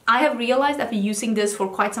I have realized after using this for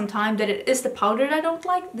quite some time that it is the powder that I don't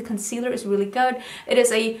like. The concealer is really good. It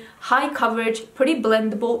is a high coverage, pretty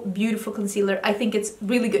blendable, beautiful concealer. I think it's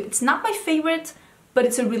really good. It's not my favorite, but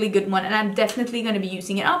it's a really good one, and I'm definitely going to be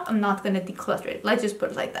using it up. I'm not going to declutter it. Let's just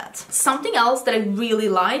put it like that. Something else that I really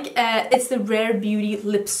like, it's the Rare Beauty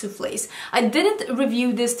Lip Soufflés. I didn't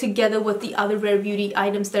review this together with the other Rare Beauty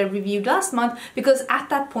items that I reviewed last month because at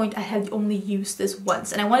that point I had only used this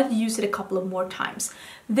once and I wanted to use it a couple of more times.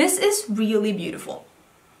 This is really beautiful.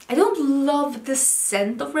 I don't love the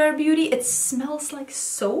scent of Rare Beauty. It smells like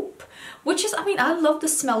soap, which is, I mean, I love the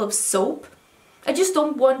smell of soap. I just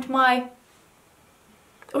don't want my...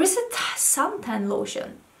 Or is it suntan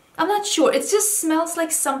lotion? I'm not sure. It just smells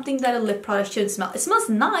like something that a lip product should smell. It smells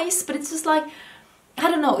nice, but it's just like, I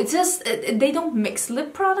don't know. It's just, they don't mix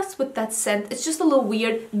lip products with that scent. It's just a little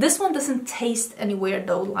weird. This one doesn't taste any weird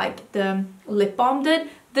though, like the lip balm did.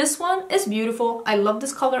 This one is beautiful. I love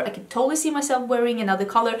this color. I can totally see myself wearing another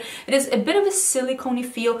color. It is a bit of a silicone-y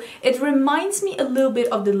feel. It reminds me a little bit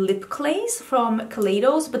of the lip clays from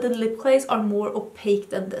Kaleidos, but the lip clays are more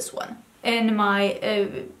opaque than this one. In my,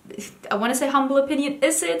 I want to say humble opinion,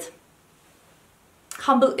 is it?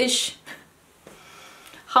 Humble-ish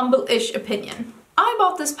opinion. I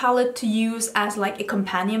bought this palette to use as like a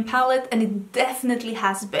companion palette, and it definitely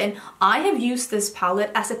has been. I have used this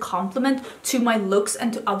palette as a complement to my looks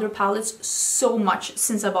and to other palettes so much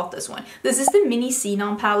since I bought this one. This is the Mini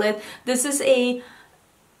Xenon palette. This is a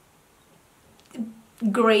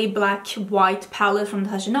gray, black, white palette from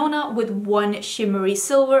Natasha Denona with one shimmery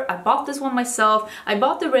silver. I bought this one myself. I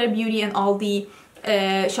bought the Rare Beauty and all the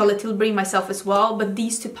Charlotte Tilbury myself as well, but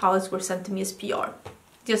these two palettes were sent to me as PR.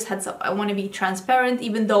 Just heads up, I want to be transparent,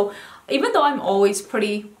 even though I'm always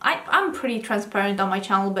I'm pretty transparent on my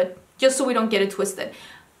channel, but just so we don't get it twisted.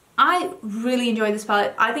 I really enjoy this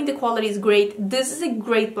palette. I think the quality is great. This is a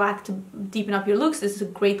great black to deepen up your looks. This is a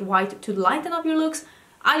great white to lighten up your looks.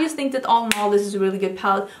 I just think that all in all, this is a really good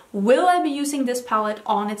palette. Will I be using this palette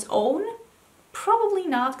on its own? Probably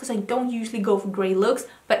not, because I don't usually go for gray looks,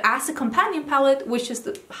 but as a companion palette, which is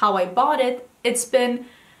how I bought it, it's been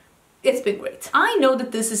great. I know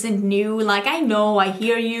that this isn't new, like I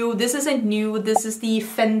hear you, this isn't new. This is the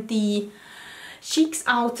Fenty Cheeks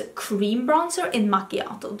Out Cream Bronzer in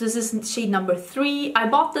Macchiato. This is shade number 3. I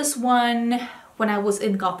bought this one when I was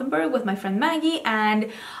in Gothenburg with my friend Maggie, and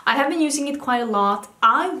I have been using it quite a lot.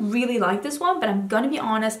 I really like this one, but I'm gonna be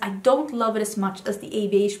honest, I don't love it as much as the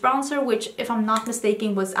ABH bronzer, which, if I'm not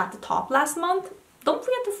mistaken, was at the top last month. Don't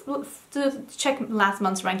forget to check last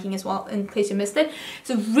month's ranking as well, in case you missed it. It's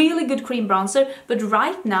a really good cream bronzer, but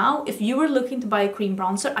right now, if you were looking to buy a cream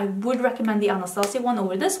bronzer, I would recommend the Anastasia one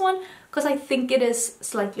over this one, because I think it is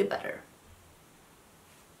slightly better.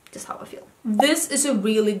 Just how I feel. This is a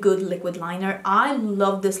really good liquid liner. I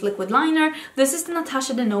love this liquid liner. This is the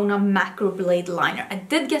Natasha Denona Macro Blade Liner. I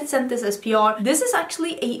did get sent this as PR. This is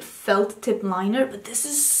actually a felt tip liner, but this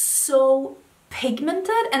is so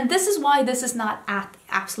pigmented, and this is why this is not at the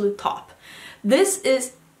absolute top. This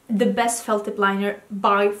is the best felt tip liner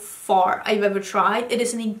by far I've ever tried. It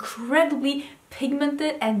is an incredibly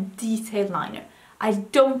pigmented and detailed liner. I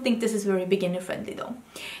don't think this is very beginner friendly though.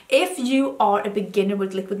 If you are a beginner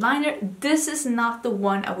with liquid liner, this is not the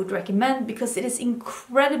one I would recommend because it is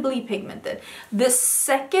incredibly pigmented. The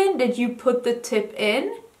second that you put the tip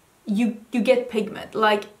in, you get pigment.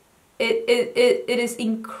 Like it is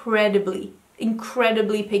incredibly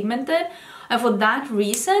pigmented, and for that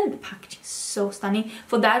reason, the packaging is so stunning.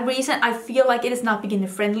 For that reason, I feel like it is not beginner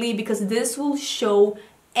friendly because this will show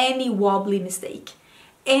any wobbly mistake.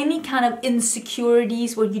 Any kind of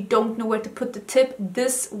insecurities where you don't know where to put the tip,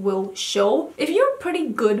 this will show. If you're pretty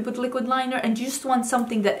good with liquid liner and you just want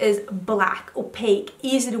something that is black, opaque,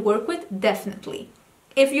 easy to work with, definitely.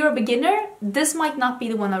 If you're a beginner, this might not be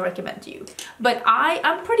the one I recommend to you. But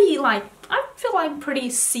I feel I'm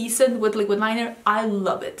pretty seasoned with liquid liner. I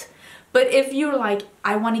love it. But if you're like,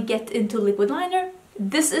 I want to get into liquid liner,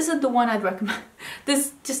 this isn't the one I'd recommend.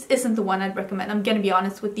 This just isn't the one I'd recommend. I'm gonna be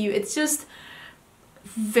honest with you. It's just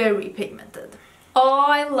very pigmented. Oh,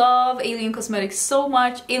 I love Alien Cosmetics so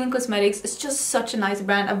much. Alien Cosmetics is just such a nice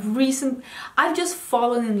brand. I've just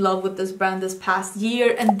fallen in love with this brand this past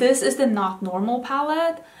year, and this is the Not Normal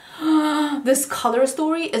palette. This color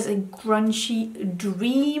story is a grungy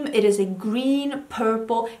dream. It is a green,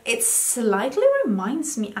 purple. It slightly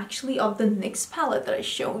reminds me actually of the NYX palette that I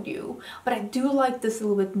showed you. But I do like this a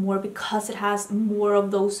little bit more because it has more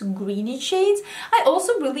of those greeny shades. I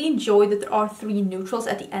also really enjoy that there are 3 neutrals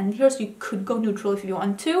at the end here, so you could go neutral if you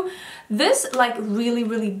want to. This like really,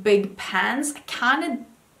 really big pans,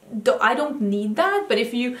 I don't need that, but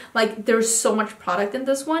if you like, there's so much product in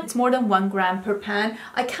this one. It's more than 1 gram per pan.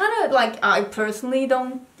 I personally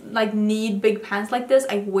don't like need big pans like this.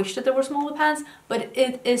 I wish that there were smaller pans, but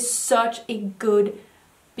it is such a good,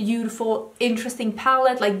 beautiful, interesting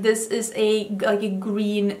palette. Like this is a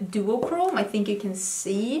green duochrome. I think you can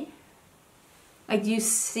see. Like, do you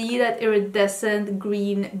see that iridescent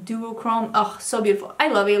green duochrome? Oh, so beautiful. I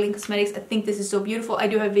love Alien Cosmetics. I think this is so beautiful. I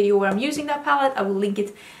do have a video where I'm using that palette. I will link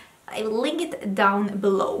it down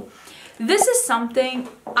below. This is something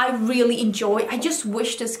I really enjoy. I just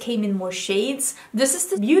wish this came in more shades. This is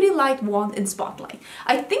the Beauty Light Wand in Spotlight.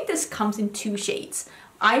 I think this comes in 2 shades.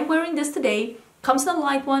 I'm wearing this today. Comes in a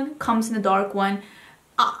light one, comes in a dark one.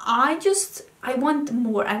 I want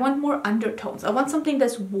more. I want more undertones. I want something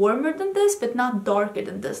that's warmer than this, but not darker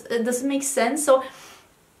than this. It doesn't make sense. So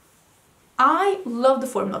I love the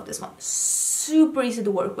formula of this one. Super easy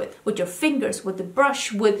to work with your fingers, with the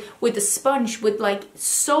brush, with the sponge, with like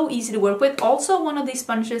so easy to work with. Also, one of these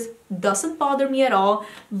sponges doesn't bother me at all,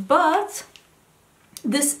 but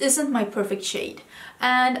this isn't my perfect shade.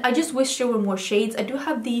 And I just wish there were more shades. I do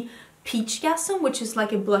have the Peach Gasm, which is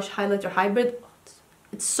like a blush highlighter hybrid.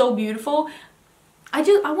 It's so beautiful.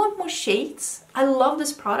 I want more shades. I love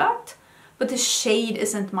this product, but the shade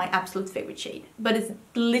isn't my absolute favorite shade. But it's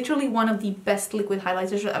literally one of the best liquid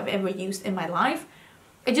highlighters I've ever used in my life.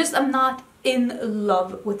 I'm not in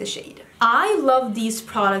love with the shade. I love these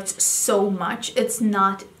products so much, it's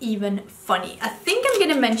not even funny. I think I'm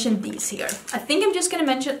gonna mention these here. I think I'm just gonna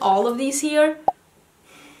mention all of these here.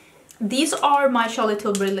 These are my Charlotte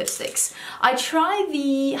Tilbury lipsticks. I tried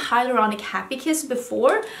the Hyaluronic Happy Kiss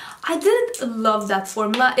before. I didn't love that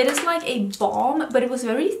formula. It is like a balm, but it was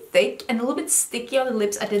very thick and a little bit sticky on the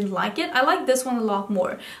lips. I didn't like it. I like this one a lot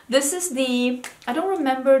more. This is the, I don't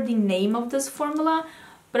remember the name of this formula,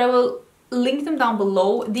 but I will link them down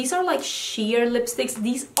below. These are like sheer lipsticks.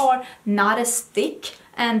 These are not as thick,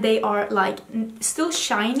 and they are like still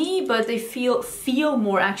shiny, but they feel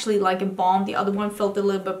more actually like a balm. The other one felt a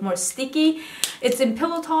little bit more sticky. It's in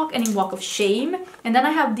Pillow Talk and in Walk of Shame. And then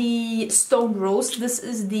I have the Stone Rose. This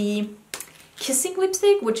is the Kissing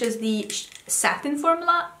lipstick, which is the satin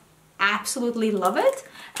formula. Absolutely love it.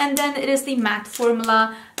 And then it is the matte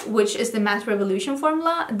formula, which is the Matte Revolution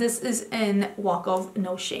formula. This is in Walk of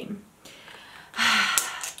No Shame.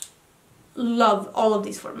 Love all of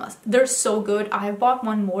these formulas. They're so good. I have bought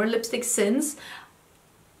one more lipstick since.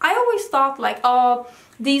 I always thought like, oh,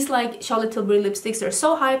 these like Charlotte Tilbury lipsticks, they're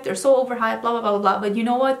so hyped, they're so overhyped, blah, blah, blah, blah. But you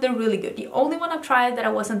know what? They're really good. The only one I've tried that I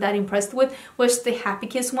wasn't that impressed with was the Happy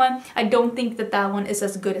Kiss one. I don't think that that one is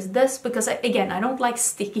as good as this because, again, I don't like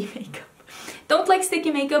sticky makeup. Don't like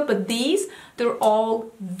sticky makeup, but these, they're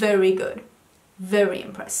all very good. Very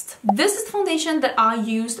impressed. This is the foundation that I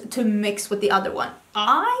used to mix with the other one.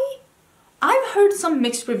 I've heard some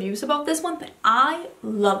mixed reviews about this one, but I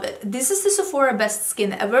love it. This is the Sephora Best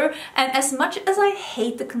Skin Ever, and as much as I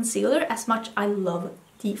hate the concealer, as much I love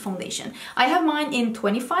the foundation. I have mine in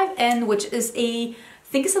 25N, which is I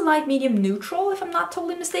think it's a light medium neutral, if I'm not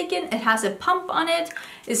totally mistaken. It has a pump on it,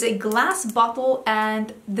 it's a glass bottle,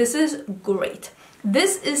 and this is great.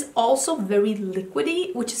 This is also very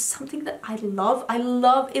liquidy, which is something that I love. I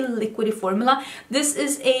love a liquidy formula. This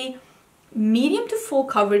is a medium to full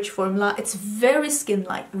coverage formula. It's very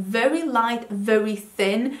skin-like, very light, very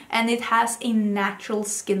thin, and it has a natural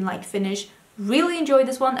skin-like finish. Really enjoyed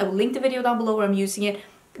this one. I will link the video down below where I'm using it.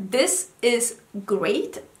 This is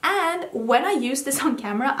great, and when I use this on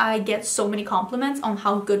camera, I get so many compliments on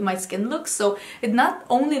how good my skin looks. So it not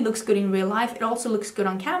only looks good in real life, it also looks good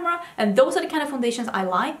on camera, and those are the kind of foundations I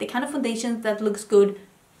like, the kind of foundations that looks good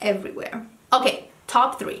everywhere. Okay,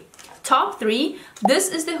 top 3. Top 3, this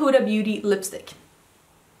is the Huda Beauty lipstick.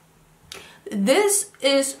 This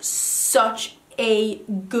is such a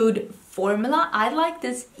good formula. I like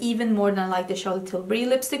this even more than I like the Charlotte Tilbury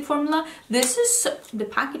lipstick formula. This is the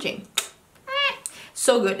packaging.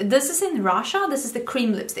 So good. This is in Russia. This is the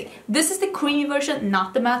cream lipstick. This is the creamy version,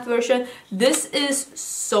 not the matte version. This is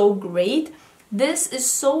so great. This is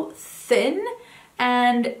so thin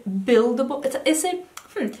and buildable. It's a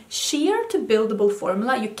sheer to buildable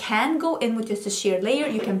formula. You can go in with just a sheer layer.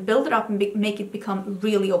 You can build it up and make it become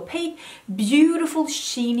really opaque. Beautiful,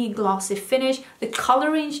 sheeny, glossy finish. The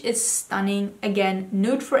color range is stunning. Again,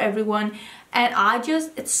 nude for everyone. And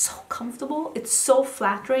it's so comfortable. It's so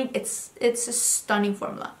flattering. It's a stunning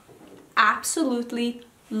formula. Absolutely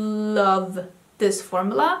love this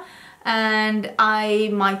formula. And I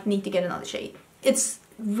might need to get another shade. It's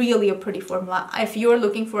really a pretty formula. If you're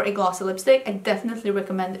looking for a glossy lipstick, I definitely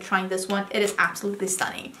recommend trying this one. It is absolutely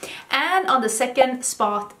stunning. And on the second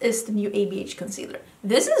spot is the new ABH concealer.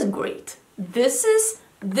 This is great. This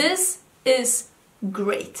is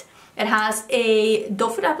great. It has a doe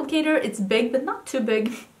foot applicator. It's big, but not too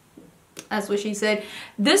big. That's what she said.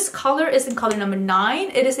 This color is in color number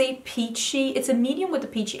 9. It is a peachy, it's a medium with a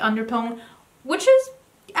peachy undertone, which is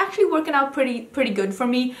actually working out pretty good for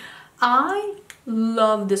me. I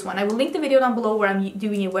love this one. I will link the video down below where I'm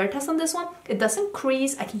doing a wear test on this one. It doesn't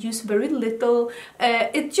crease. I can use very little.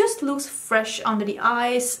 It just looks fresh under the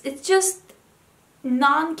eyes. It's just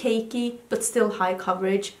non-cakey, but still high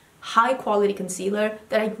coverage, high quality concealer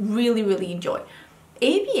that I really enjoy.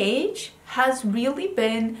 ABH has really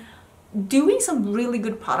been doing some really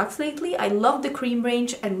good products lately. I love the cream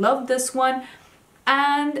range. I love this one.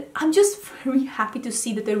 And I'm just very happy to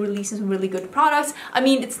see that they're releasing some really good products. I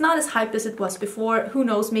mean, it's not as hyped as it was before. Who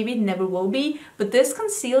knows, maybe it never will be. But this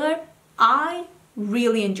concealer, I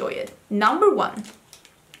really enjoy it. Number one,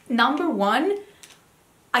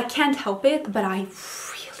 I can't help it, but I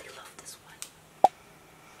really love this one.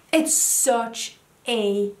 It's such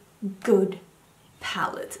a good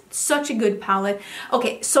palette. Such a good palette.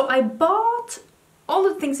 Okay, so I bought all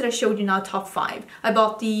the things that I showed you now, top 5. I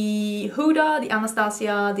bought the Huda, the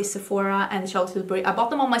Anastasia, the Sephora, and the Charlotte Tilbury. I bought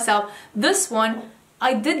them all myself. This one,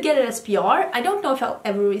 I did get it as PR. I don't know if I'll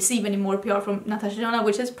ever receive any more PR from Natasha Denona,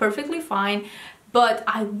 which is perfectly fine, but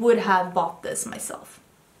I would have bought this myself.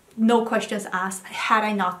 No questions asked, had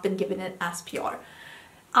I not been given it as PR.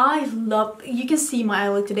 I love, you can see my eye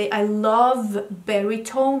look today, I love berry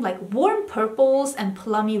tone, like warm purples and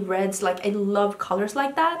plummy reds. Like I love colors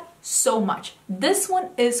like that so much. This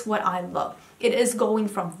one is what I love. It is going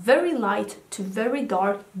from very light to very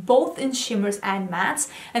dark, both in shimmers and mattes.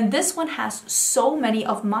 And this one has so many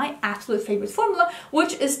of my absolute favorite formula,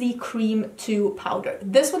 which is the cream to powder.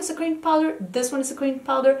 This one is a cream to powder, this one is a cream to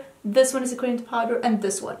powder, this one is a cream to powder, and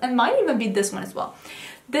this one. And might even be this one as well.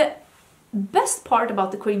 The best part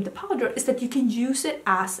about the cream to powder is that you can use it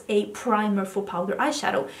as a primer for powder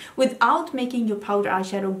eyeshadow without making your powder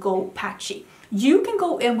eyeshadow go patchy. You can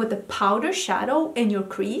go in with a powder shadow in your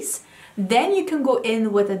crease, then you can go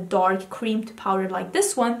in with a dark cream to powder like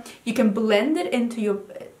this one. You can blend it into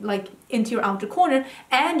your outer corner,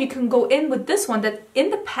 and you can go in with this one that in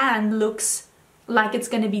the pan looks like it's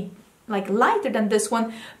gonna be like lighter than this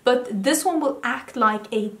one, but this one will act like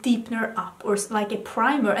a deepener up or like a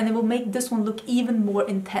primer, and it will make this one look even more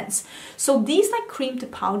intense. So these like cream to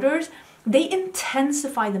powders, they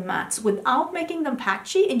intensify the mattes without making them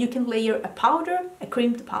patchy, and you can layer a powder, a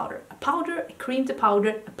cream to powder, a powder, a cream to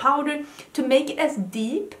powder, a powder to make it as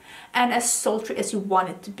deep and as sultry as you want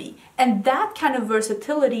it to be. And that kind of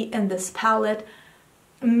versatility in this palette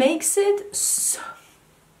makes it so,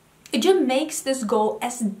 it just makes this go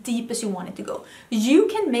as deep as you want it to go. You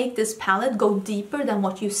can make this palette go deeper than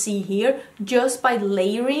what you see here just by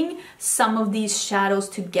layering some of these shadows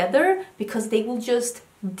together, because they will just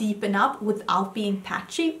deepen up without being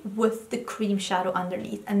patchy with the cream shadow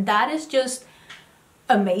underneath. And that is just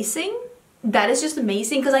amazing. That is just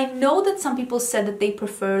amazing, because I know that some people said that they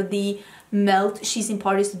prefer the Melt She's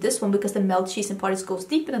Impartials to this one because the Melt She's Impartials goes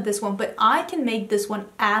deeper than this one, but I can make this one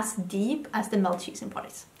as deep as the Melt She's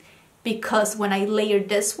Impartials. Because when I layer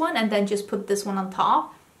this one and then just put this one on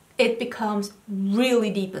top, it becomes really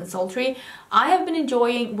deep and sultry. I have been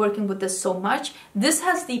enjoying working with this so much. This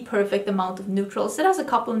has the perfect amount of neutrals. It has a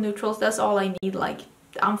couple of neutrals, that's all I need. Like,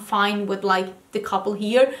 I'm fine with like the couple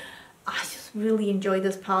here. I just really enjoy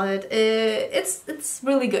this palette. It's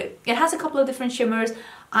really good. It has a couple of different shimmers.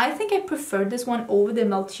 I think I prefer this one over the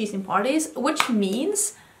Melt She's Impartials, which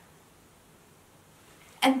means,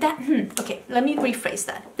 and that, okay, let me rephrase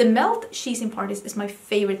that. The Melt She's Impartials is my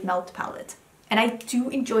favorite melt palette. And I do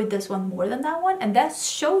enjoy this one more than that one. And that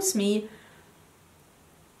shows me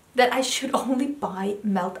that I should only buy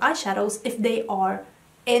melt eyeshadows if they are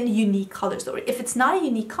a unique color story. If it's not a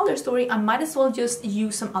unique color story, I might as well just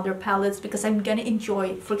use some other palettes, because I'm gonna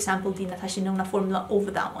enjoy, for example, the Natasha Denona formula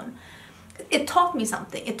over that one. it taught me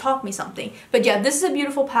something. It taught me something. But yeah, this is a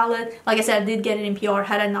beautiful palette. Like I said, I did get it in PR.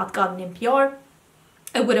 Had I not gotten it in PR,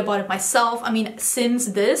 I would have bought it myself. I mean, since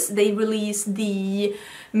this, they released the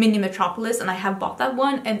Mini Metropolis, and I have bought that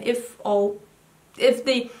one. And if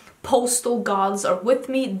the postal gods are with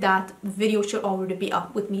me, that video should already be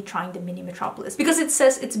up with me trying the Mini Metropolis, because it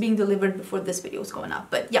says it's being delivered before this video is going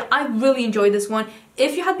up. But yeah, I really enjoyed this one.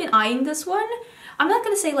 If you had been eyeing this one, I'm not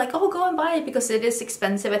gonna say like, oh, go and buy it, because it is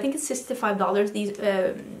expensive. I think it's $65, these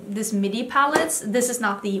this midi palettes. This is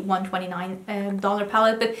not the $129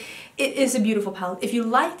 palette, but it is a beautiful palette. If you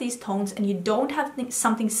like these tones and you don't have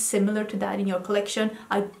something similar to that in your collection,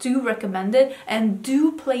 I do recommend it. And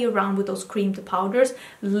do play around with those cream to powders,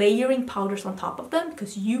 layering powders on top of them,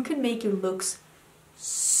 because you can make your looks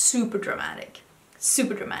super dramatic.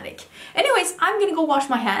 Super dramatic. Anyways, I'm gonna go wash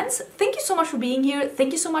my hands. Thank you so much for being here.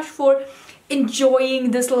 Thank you so much for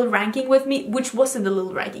enjoying this little ranking with me, which wasn't a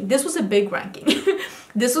little ranking. This was a big ranking.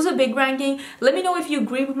 This was a big ranking. Let me know if you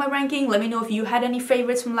agree with my ranking. Let me know if you had any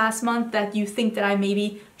favorites from last month that you think that I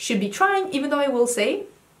maybe should be trying, even though I will say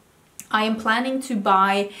I am planning to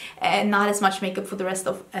buy not as much makeup for the rest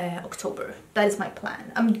of October. That is my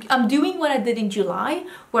plan. I'm doing what I did in July,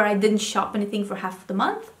 where I didn't shop anything for half the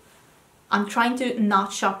month. I'm trying to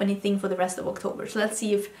not shop anything for the rest of October. So let's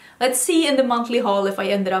see in the monthly haul if I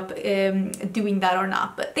ended up doing that or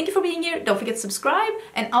not. But thank you for being here. Don't forget to subscribe,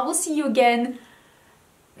 and I will see you again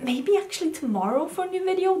maybe actually tomorrow for a new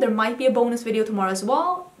video. There might be a bonus video tomorrow as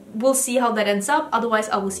well. We'll see how that ends up. Otherwise,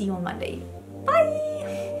 I will see you on Monday.